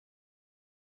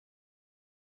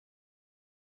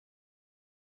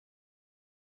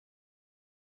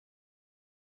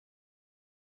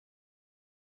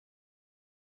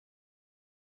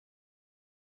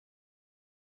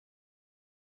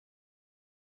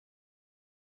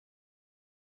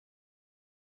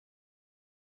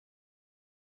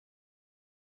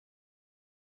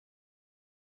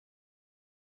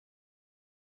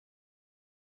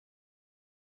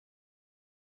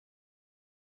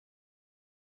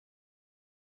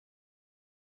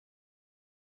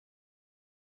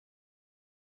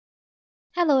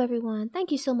Hello, everyone. Thank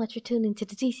you so much for tuning to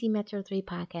the DC Metro 3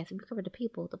 podcast. We cover the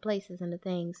people, the places, and the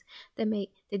things that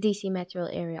make the DC Metro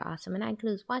area awesome. And that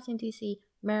includes Washington, D.C.,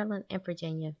 Maryland, and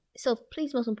Virginia. So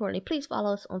please, most importantly, please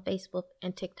follow us on Facebook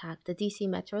and TikTok, the DC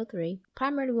Metro 3.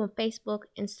 Primarily on Facebook,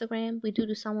 Instagram. We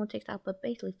do some on TikTok, but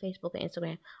basically Facebook and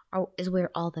Instagram is where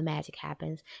all the magic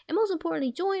happens. And most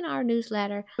importantly, join our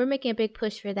newsletter. We're making a big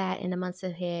push for that in the months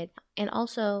ahead. And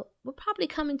also, we're probably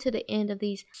coming to the end of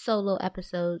these solo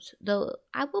episodes, though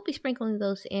I will be sprinkling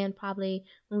those in probably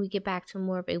when we get back to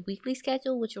more of a weekly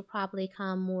schedule, which will probably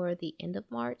come more the end of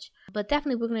March. But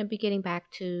definitely we're going to be getting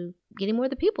back to getting more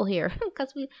of the people here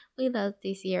because we love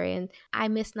DC area, and I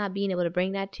miss not being able to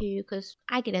bring that to you because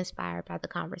I get inspired by the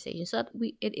conversation. So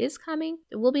it is coming.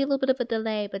 There will be a little bit of a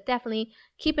delay, but definitely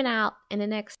keep an eye out. In the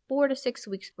next 4 to 6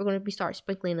 weeks, we're going to start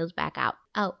sprinkling those back out.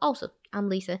 Oh, also, I'm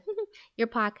Lisa. Your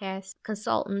podcast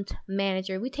consultant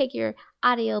manager. We take your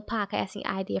audio podcasting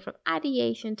idea from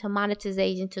ideation to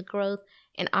monetization to growth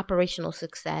and operational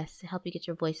success to help you get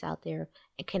your voice out there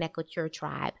and connect with your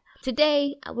tribe.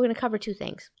 Today, we're going to cover two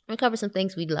things. We're going to cover some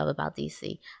things we love about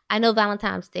DC. I know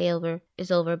Valentine's Day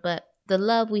is over, but the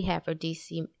love we have for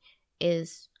DC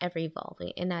is ever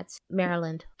evolving, and that's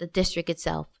Maryland, the district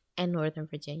itself, and Northern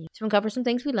Virginia. So we're going to cover some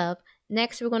things we love.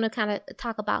 Next, we're going to kind of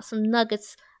talk about some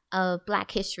nuggets of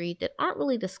Black history that aren't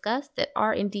really discussed that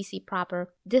are in DC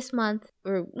proper this month,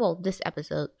 this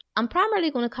episode. I'm primarily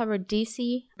going to cover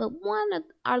DC, but one of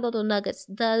our little nuggets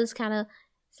does kind of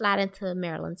slide into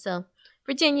Maryland. So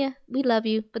Virginia, we love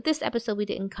you, but this episode we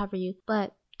didn't cover you.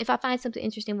 But if I find something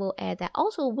interesting, we'll add that.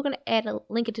 Also, we're going to add a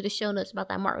link into the show notes about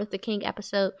that Martin Luther King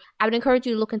episode. I would encourage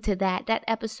you to look into that. That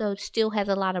episode still has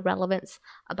a lot of relevance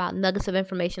about nuggets of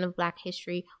information of Black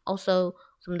history. Also,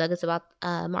 some nuggets about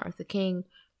Martin Luther King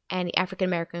and the African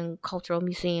American Cultural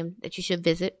Museum that you should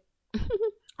visit.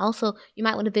 Also, you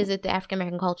might want to visit the African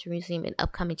American Cultural Museum in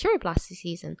upcoming cherry blossom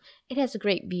season. It has a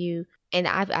great view, and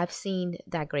I've seen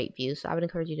that great view, so I would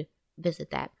encourage you to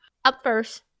visit that. Up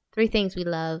first, 3 things we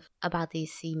love about the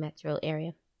DC Metro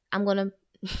area. I'm going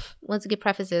to, once again,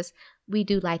 preface this, we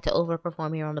do like to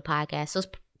overperform here on the podcast, so it's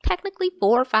technically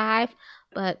 4 or 5,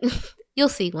 but you'll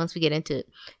see once we get into it.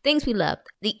 Things we love,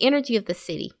 the energy of the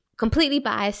city. Completely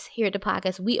biased here at the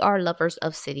podcast. We are lovers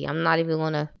of city. I'm not even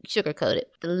going to sugarcoat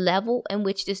it. The level in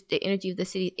which the energy of the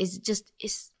city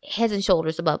is heads and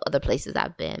shoulders above other places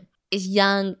I've been. It's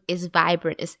young, it's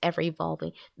vibrant, it's ever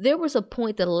evolving. There was a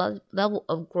point, the level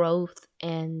of growth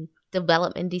and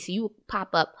development in DC, you would pop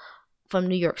up from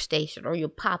New York Station, or you'll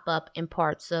pop up in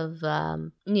parts of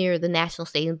near the National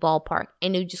Stadium ballpark,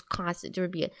 and it would just there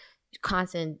would be a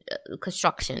constant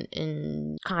construction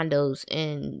and condos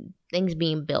and things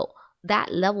being built.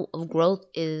 That level of growth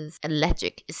is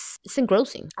electric. It's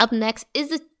engrossing. Up next is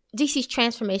the DC's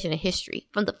transformation in history,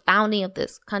 from the founding of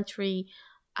this country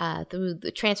through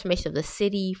the transformation of the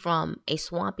city from a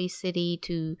swampy city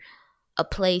to a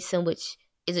place in which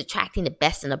is attracting the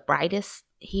best and the brightest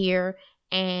here,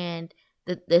 and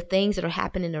the things that are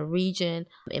happening in the region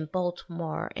in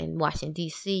Baltimore and Washington,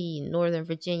 D.C., Northern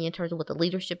Virginia, in terms of what the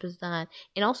leadership has done,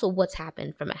 and also what's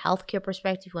happened from a healthcare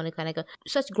perspective. You want to kind of go,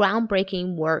 such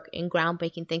groundbreaking work and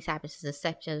groundbreaking things happen since the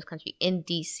inception of this country in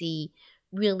D.C.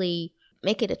 really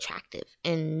make it attractive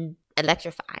and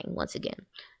electrifying once again.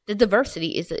 The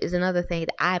diversity is another thing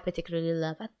that I particularly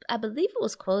love. I believe it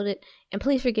was quoted, and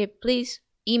please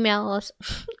email us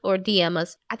or DM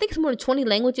us. I think it's more than 20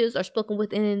 languages are spoken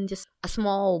within just a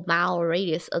small mile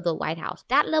radius of the White House.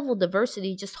 That level of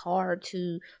diversity is just hard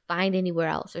to find anywhere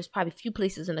else. There's probably few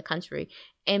places in the country.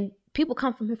 And people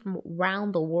come from here from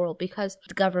around the world because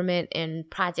the government and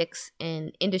projects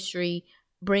and industry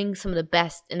bring some of the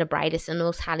best and the brightest and the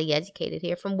most highly educated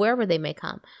here from wherever they may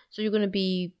come. So you're going to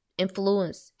be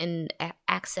influenced and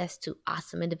access to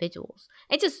awesome individuals.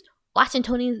 And just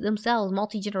Washingtonians themselves,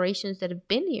 multi-generations that have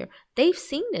been here, they've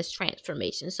seen this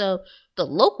transformation. So the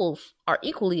locals are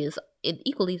equally as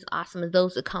awesome as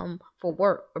those that come for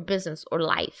work or business or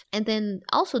life. And then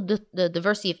also the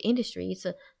diversity of industry. It's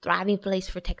a thriving place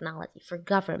for technology, for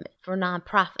government, for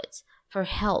nonprofits, for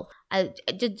health.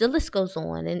 The list goes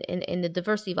on. And the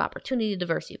diversity of opportunity, the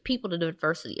diversity of people, the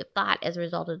diversity of thought as a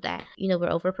result of that. We're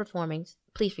overperforming.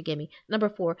 Please forgive me. Number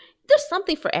 4, there's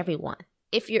something for everyone.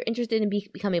 If you're interested in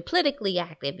becoming politically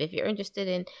active, if you're interested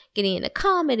in getting into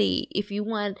comedy, if you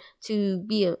want to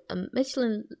be a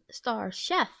Michelin star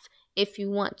chef, if you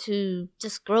want to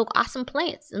just grow awesome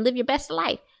plants and live your best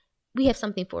life, we have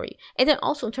something for you. And then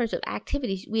also in terms of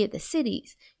activities, we have the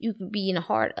cities. You can be in the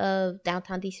heart of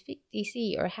downtown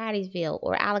DC or Hattiesville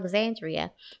or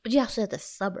Alexandria, but you also have the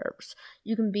suburbs.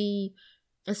 You can be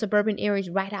in suburban areas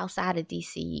right outside of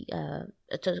DC,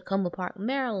 Tacoma Park,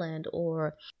 Maryland,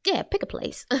 or pick a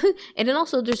place. And then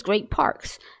also there's great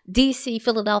parks. DC,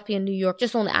 Philadelphia, and New York,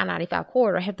 just on the I-95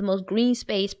 corridor, have the most green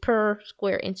space per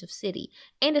square inch of city.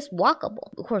 And it's walkable.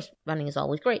 Of course, running is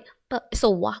always great, but it's a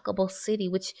walkable city,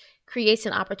 which creates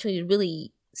an opportunity to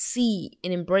really see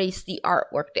and embrace the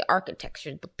artwork, the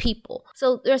architecture, the people.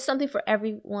 So there's something for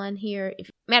everyone here.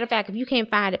 Matter of fact, if you can't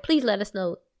find it, please let us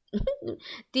know.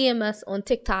 DM us on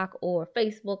TikTok or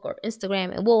Facebook or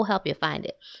Instagram, and we'll help you find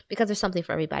it, because there's something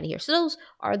for everybody here. So those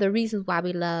are the reasons why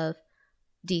we love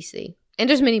DC, and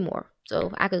there's many more.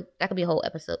 So that could be a whole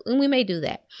episode, and we may do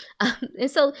that.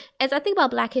 And so as I think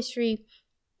about Black History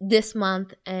this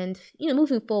month, and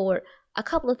moving forward, a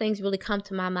couple of things really come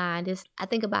to my mind. Is I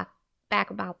think back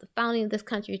about the founding of this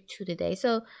country to today.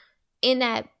 So in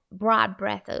that broad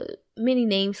breadth, many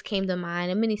names came to mind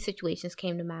and many situations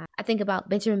came to mind. I think about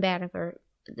Benjamin Banneker,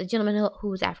 the gentleman who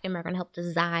was African American, helped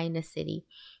design the city.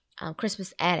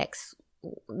 Crispus Attucks,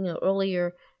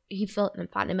 earlier he fought in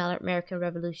the American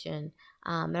Revolution.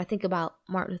 And I think about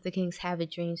Martin Luther King's Have a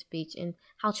Dream speech and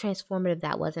how transformative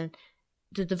that was, and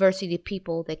the diversity of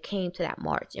people that came to that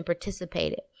march and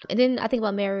participated. And then I think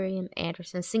about Marian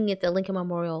Anderson singing at the Lincoln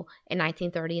Memorial in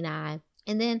 1939.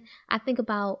 And then I think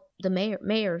about the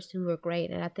mayors who were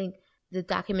great. And I think the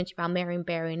documentary about Marion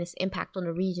Barry and its impact on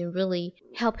the region really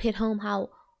helped hit home how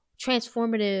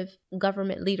transformative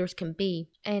government leaders can be.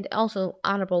 And also,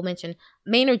 honorable mention,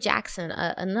 Maynard Jackson,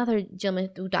 another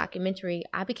gentleman through documentary,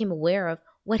 I became aware of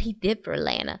what he did for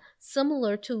Atlanta,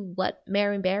 similar to what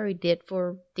Marion Barry did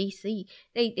for DC.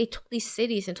 They took these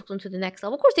cities and took them to the next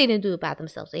level. Of course, they didn't do it by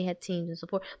themselves. They had teams and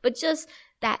support, but just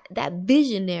that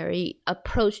visionary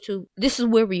approach to this is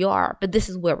where we are, but this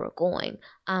is where we're going,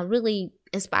 really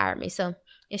inspired me. So,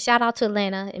 shout out to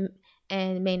Atlanta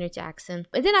and Maynard Jackson.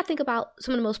 And then I think about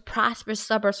some of the most prosperous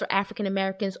suburbs for African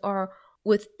Americans are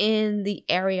within the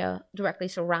area directly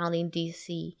surrounding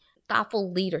DC.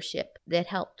 Thoughtful leadership that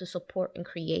helped to support and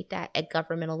create that at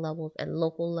governmental levels, at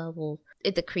local levels,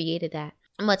 that created that.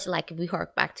 Much like if we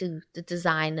hark back to the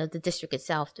design of the district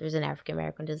itself, there's an African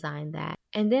American design that.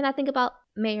 And then I think about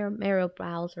Mayor Muriel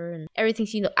Bowser and everything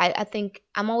she I think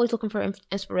I'm always looking for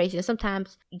inspiration.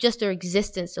 Sometimes just their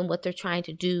existence and what they're trying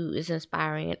to do is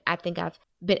inspiring. And I think I've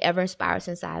been ever inspired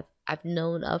since I've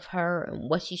known of her and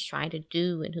what she's trying to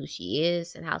do and who she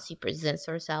is and how she presents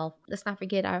herself. Let's not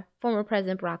forget our former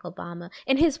President Barack Obama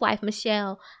and his wife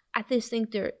Michelle. I just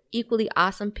think they're equally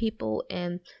awesome people,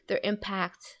 and their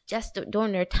impact just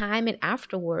during their time and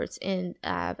afterwards. And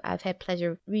I've had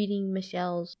pleasure reading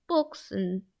Michelle's books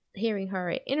and hearing her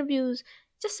at interviews.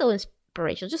 Just so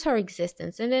inspirational, just her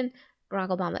existence. And then Barack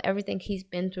Obama, everything he's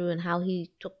been through and how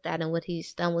he took that and what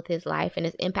he's done with his life and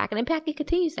his impact, and impact he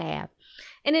continues to have.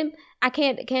 And then I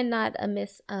cannot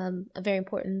miss a very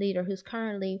important leader who's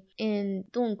currently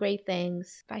doing great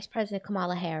things, Vice President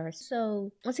Kamala Harris.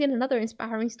 So once again, another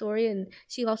inspiring story. And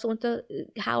she also went to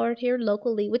Howard here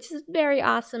locally, which is very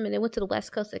awesome. And then went to the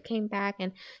West Coast and came back,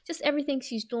 and just everything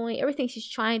she's doing, everything she's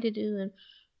trying to do,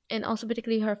 and also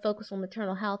particularly her focus on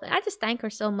maternal health. And I just thank her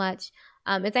so much.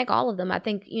 And thank all of them. I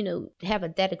think, have a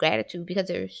debt of gratitude because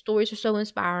their stories are so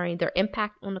inspiring, their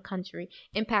impact on the country,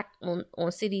 impact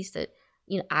on cities that,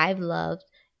 I've loved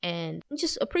and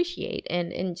just appreciate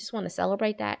and just want to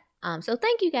celebrate that. So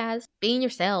thank you guys being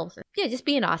yourselves. Just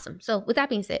being awesome. So with that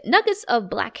being said, nuggets of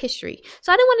Black history.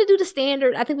 So I didn't want to do the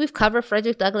standard. I think we've covered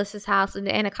Frederick Douglass's house in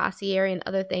the Anacostia area and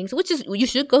other things, which is, you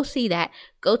should go see that.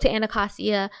 Go to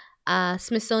Anacostia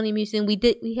Smithsonian Museum. We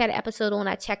had an episode on.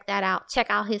 I checked that out. Check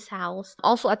out his house.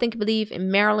 Also, I believe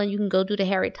in Maryland, you can go do the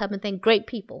Harriet Tubman thing. Great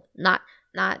people.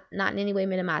 Not in any way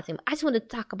minimizing. I just want to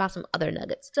talk about some other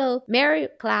nuggets. So Mary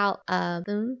Cloud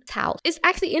Boone's house is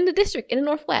actually in the district in the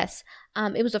Northwest.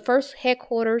 It was the first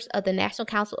headquarters of the National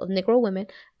Council of Negro Women,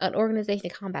 an organization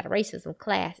to combat racism,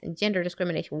 class, and gender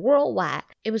discrimination worldwide.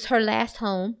 It was her last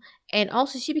home, and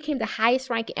also she became the highest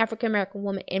ranking African-American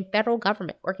woman in federal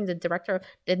government, working as the director of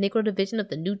the Negro division of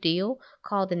the New Deal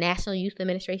called the National Youth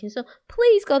Administration. So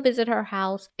please go visit her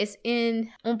house. It's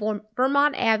on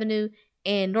Vermont Avenue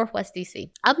in Northwest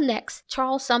DC. Up next,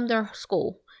 Charles Sumner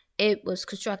School. It was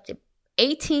constructed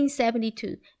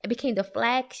 1872 and became the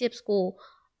flagship school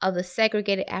of the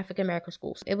segregated African American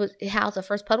schools. It housed the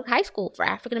first public high school for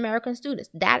African American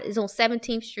students. That is on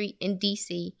 17th Street in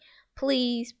DC.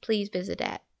 Please visit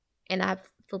that. And I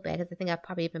feel bad because I think I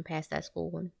probably even passed that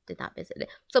school and did not visit it.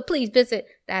 So please visit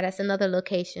that. That's another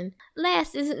location.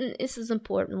 Last, this is an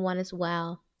important one as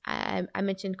well. I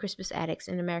mentioned Crispus Attucks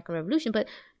in the American Revolution, but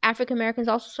African Americans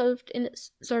also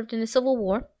served in the Civil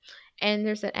War, and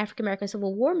there's an African American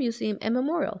Civil War Museum and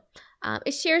Memorial.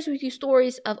 It shares with you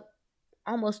stories of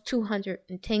almost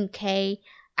 210K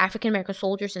African American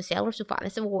soldiers and sailors who fought in the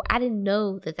Civil War. I didn't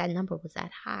know that number was that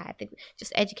high. I think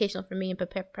just educational for me in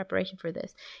preparation for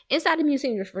this. Inside the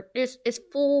museum, it's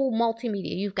full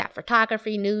multimedia. You've got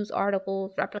photography, news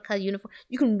articles, replica uniform.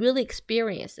 You can really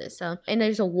experience this. So, and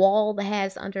there's a wall that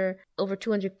has over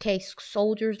 200K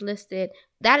soldiers listed.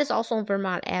 That is also on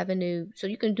Vermont Avenue. So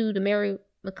you can do the Mary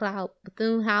McLeod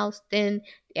Bethune House, then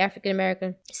the African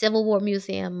American Civil War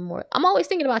Museum. I'm always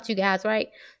thinking about you guys, right?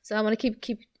 So I want to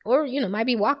keep, or might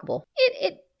be walkable.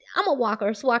 I'm a walker.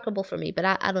 It's walkable for me, but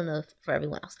I don't know if for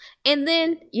everyone else. And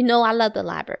then, I love the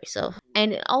library. So,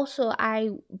 and also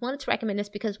I wanted to recommend this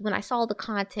because when I saw the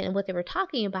content and what they were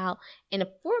talking about and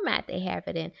the format they have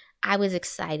it in, I was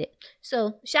excited.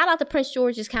 So shout out to Prince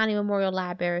George's County Memorial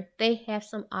Library. They have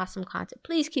some awesome content.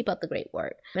 Please keep up the great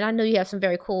work. And I know you have some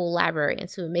very cool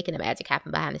librarians who are making the magic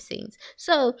happen behind the scenes.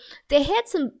 So they had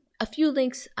a few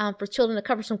links for children to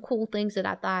cover some cool things that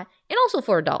I thought, and also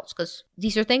for adults, because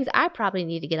these are things I probably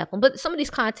need to get up on. But some of these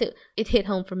content, it hit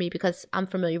home for me because I'm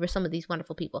familiar with some of these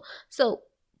wonderful people. So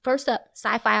first up,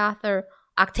 sci-fi author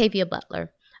Octavia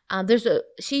Butler.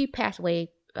 She passed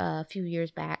away a few years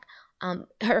back.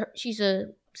 She's a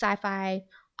sci-fi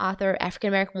author,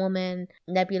 African-American woman,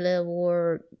 Nebula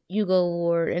Award, Hugo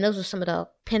Award, and those are some of the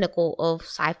pinnacle of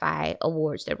sci-fi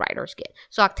awards that writers get.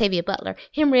 So Octavia Butler.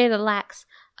 Henrietta Lacks,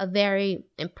 a very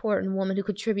important woman who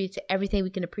contributes to everything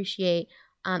we can appreciate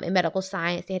in medical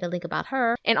science. They had a link about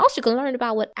her. And also you can learn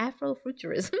about what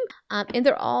Afrofuturism. And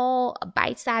they're all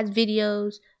bite-sized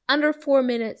videos, under 4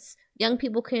 minutes. Young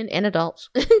people and adults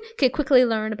can quickly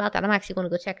learn about that. I'm actually going to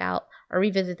go check out or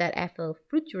revisit that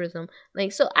Afrofuturism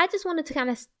link. So I just wanted to kind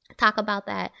of talk about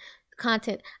that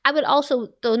content. I would also,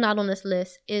 though not on this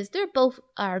list, is they're both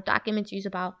are documentaries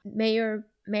about Mayor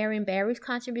Marion Barry's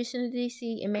contribution to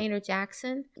DC and Maynard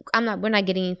Jackson. We're not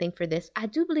getting anything for this. I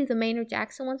do believe the Maynard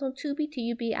Jackson one's on Tubi,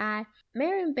 TUBI.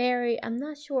 Marion Barry, I'm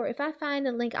not sure. If I find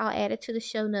a link, I'll add it to the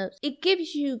show notes. It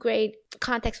gives you great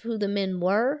context for who the men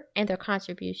were and their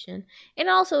contribution. And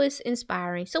also it's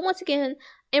inspiring. So once again,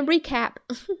 in recap,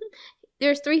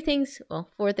 there's 4 things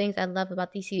I love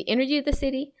about DC. The energy of the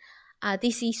city,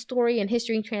 DC's story and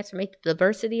history and transformation, the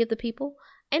diversity of the people,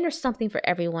 and there's something for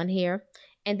everyone here.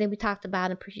 And then we talked about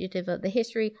appreciative of the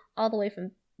history all the way from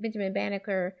Benjamin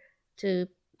Banneker to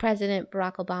President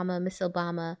Barack Obama, Miss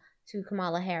Obama, to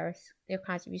Kamala Harris, their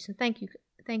contribution. Thank you,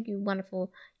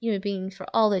 wonderful human beings, for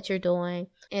all that you're doing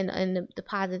and the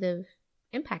positive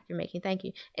impact you're making. Thank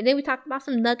you. And then we talked about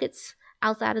some nuggets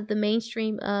outside of the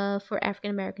mainstream for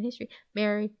African American history.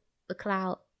 Mary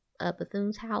McLeod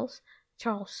Bethune's house,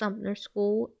 Charles Sumner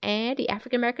School, and the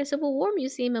African American Civil War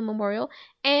Museum and Memorial.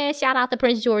 And shout out to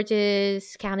Prince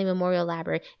George's County Memorial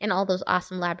Library and all those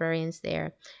awesome librarians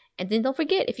there. And then don't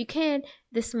forget, if you can,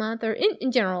 this month or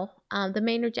in general, the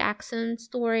Maynard Jackson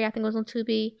story, I think it was on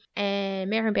Tubi, and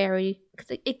Marion Barry,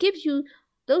 because it gives you,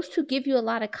 those two give you a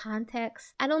lot of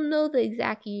context. I don't know the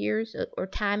exact years or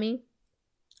timing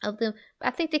of them, but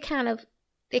I think they kind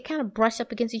of brush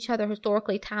up against each other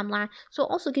historically, timeline. So it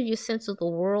also gives you a sense of the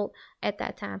world at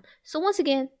that time. So once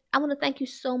again, I want to thank you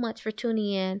so much for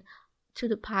tuning in to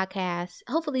the podcast.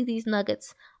 Hopefully these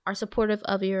nuggets are supportive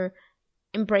of your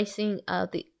embracing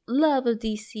of the love of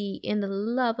DC and the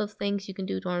love of things you can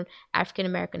do during African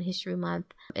American History Month.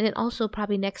 And then also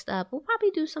probably next up, we'll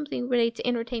probably do something related to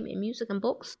entertainment, music, and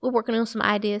books. We're working on some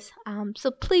ideas.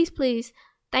 So please,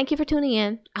 thank you for tuning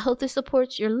in. I hope this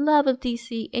supports your love of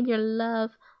DC and your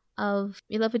love of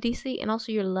DC and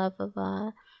also your love of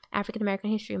African American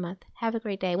History Month. Have a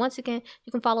great day. Once again,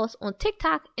 you can follow us on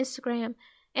TikTok, Instagram,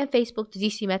 and Facebook, the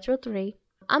DC Metro 3.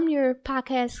 I'm your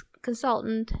podcast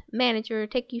consultant, manager,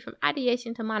 take you from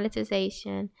ideation to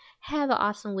monetization. Have an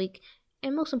awesome week.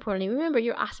 And most importantly, remember,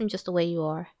 you're awesome just the way you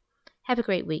are. Have a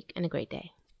great week and a great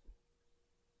day.